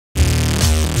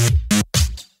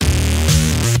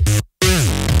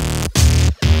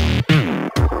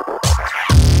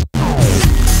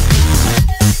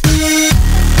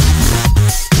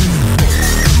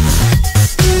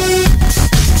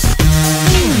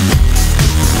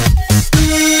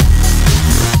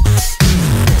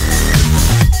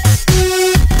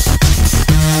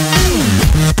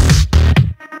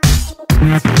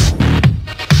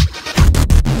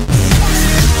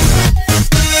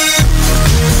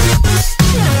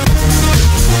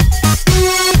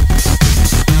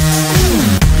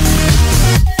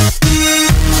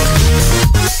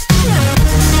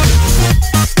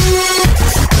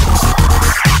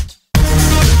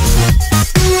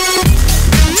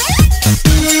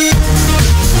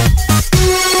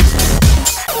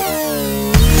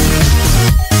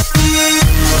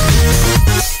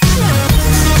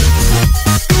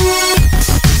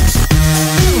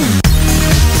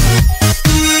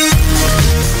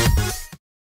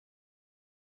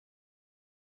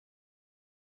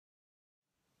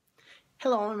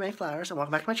Hello, I'm May Flowers, and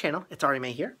welcome back to my channel. It's Ari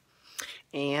May here,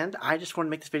 and I just wanted to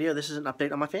make this video. This is an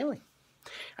update on my family.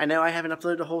 I know I haven't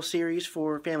uploaded a whole series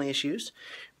for family issues,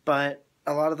 but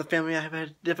a lot of the family I have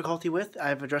had difficulty with,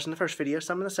 I've addressed in the first video,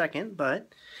 some in the second,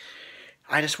 but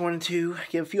I just wanted to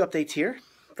give a few updates here.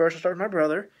 First, I'll start with my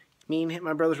brother. Me and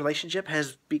my brother's relationship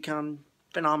has become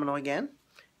phenomenal again,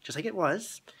 just like it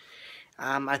was.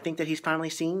 I think that he's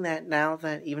finally seen that now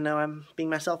that even though I'm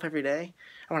being myself every day,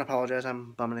 I want to apologize,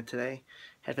 I'm bumming it today.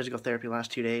 Had physical therapy the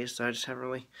last 2 days, so I just haven't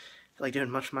really feel like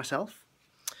doing much for myself.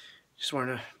 Just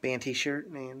wearing a band t-shirt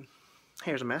and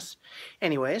hair's a mess.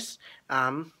 Anyways,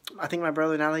 I think my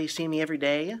brother, now that he's seeing me every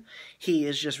day, he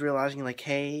is just realizing like,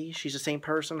 hey, she's the same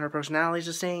person, her personality's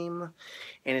the same,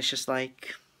 and it's just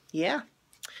like, yeah.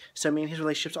 So me and his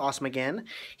relationship's awesome again.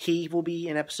 He will be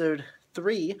in episode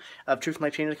 3 of Truth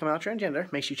Might Change to Come Out Transgender.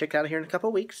 Make sure you check that out here in a couple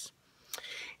of weeks.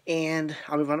 And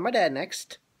I'll move on to my dad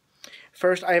next.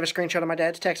 First, I have a screenshot of my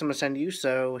dad's text I'm going to send you,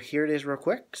 so here it is real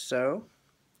quick. So,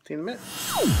 see you in a minute.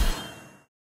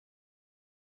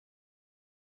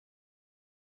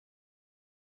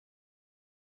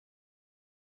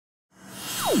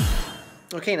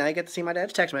 Okay, now I get to see my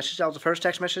dad's text message. That was the first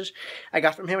text message I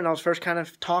got from him, and that was the first kind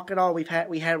of talk at all we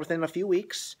had within a few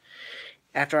weeks.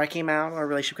 After I came out, our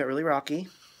relationship got really rocky,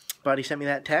 but he sent me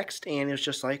that text, and it was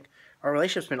just like, our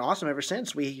relationship's been awesome ever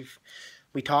since.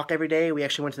 We talk every day. We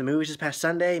actually went to the movies this past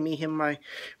Sunday. Me, him, my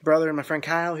brother, and my friend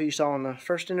Kyle, who you saw in the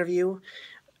first interview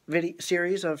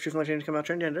series of Truth Might Change to Come Out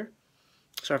Transgender.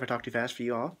 Sorry if I talk too fast for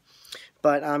you all.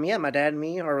 But, yeah, my dad and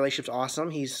me, our relationship's awesome.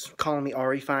 He's calling me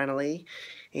Ari finally,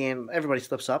 and everybody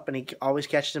slips up, and he always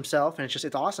catches himself, and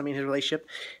it's awesome. I mean, his relationship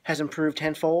has improved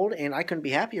tenfold, and I couldn't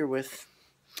be happier with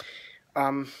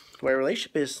where our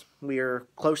relationship is. We are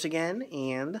close again,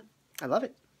 and I love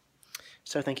it.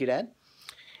 So thank you, Dad.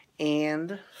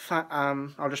 And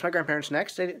I'll address my grandparents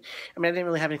next. I didn't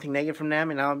really have anything negative from them,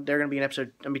 and now they're going to be in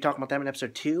episode. I'm going to be talking about them in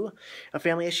episode 2 of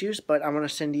Family Issues. But I'm going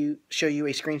to show you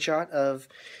a screenshot of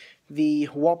the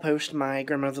wall post my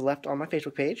grandmother left on my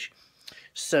Facebook page.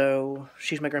 So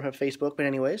she's my grandpa's Facebook. But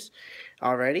anyways,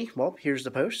 alrighty. Well, here's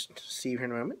the post. See you here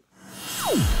in a moment.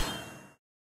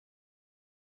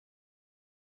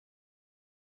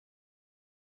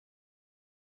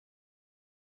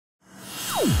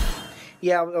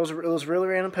 Yeah, it was a really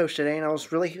random post today, and I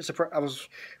was really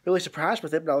surprised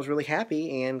with it, but I was really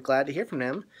happy and glad to hear from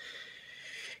them.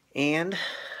 And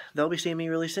they'll be seeing me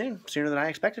really soon, sooner than I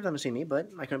expected them to see me,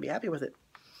 but I couldn't be happy with it.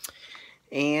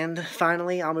 And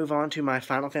finally, I'll move on to my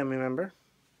final family member.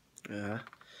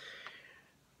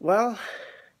 Well,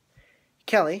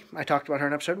 Kelly, I talked about her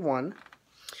in episode 1,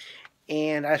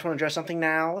 and I just want to address something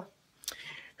now.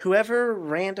 Whoever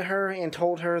ran to her and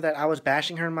told her that I was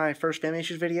bashing her in my first Family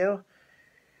Issues video,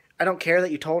 I don't care that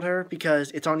you told her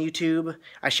because it's on YouTube.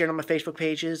 I shared it on my Facebook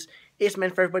pages. It's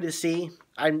meant for everybody to see.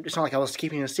 It's not like I was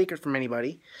keeping a secret from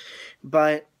anybody.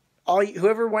 But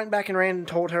whoever went back and ran and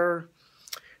told her,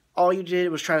 all you did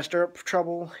was try to stir up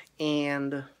trouble.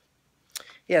 And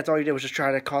yeah, that's all you did was just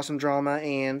try to cause some drama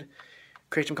and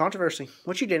create some controversy.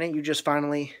 What you didn't, you just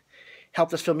finally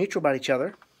helped us feel mutual about each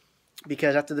other.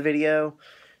 Because after the video,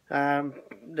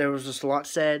 there was just a lot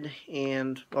said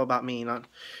and, well, about me,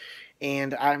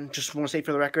 and I just want to say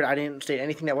for the record, I didn't state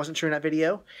anything that wasn't true in that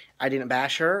video. I didn't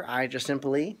bash her. I just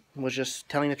simply was just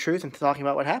telling the truth and talking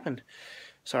about what happened.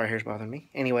 Sorry, hair's bothering me.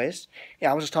 Anyways,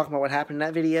 yeah, I was just talking about what happened in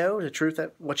that video, the truth,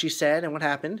 what she said and what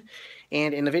happened.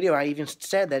 And in the video, I even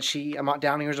said that I'm not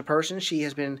downing her as a person. She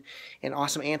has been an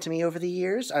awesome aunt to me over the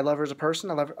years. I love her as a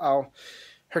person. I love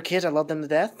her kids. I love them to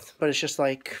death. But it's just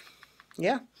like,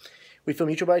 yeah, we feel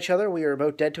mutual about each other. We are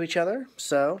both dead to each other.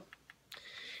 So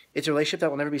it's a relationship that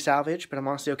will never be salvaged, but I'm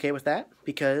honestly okay with that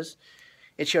because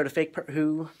it showed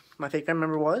who my fake family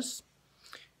member was.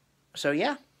 So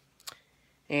yeah.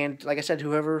 And like I said,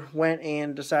 whoever went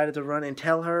and decided to run and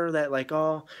tell her that, like,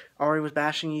 oh, Ari was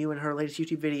bashing you in her latest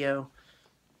YouTube video,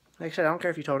 like I said, I don't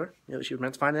care if you told her. She was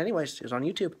meant to find it anyways. It was on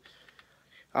YouTube.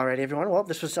 Alrighty, everyone. Well,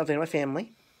 this was something in my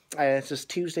family. It's just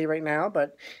Tuesday right now,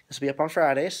 but this will be up on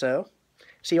Friday, so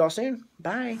see you all soon.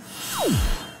 Bye.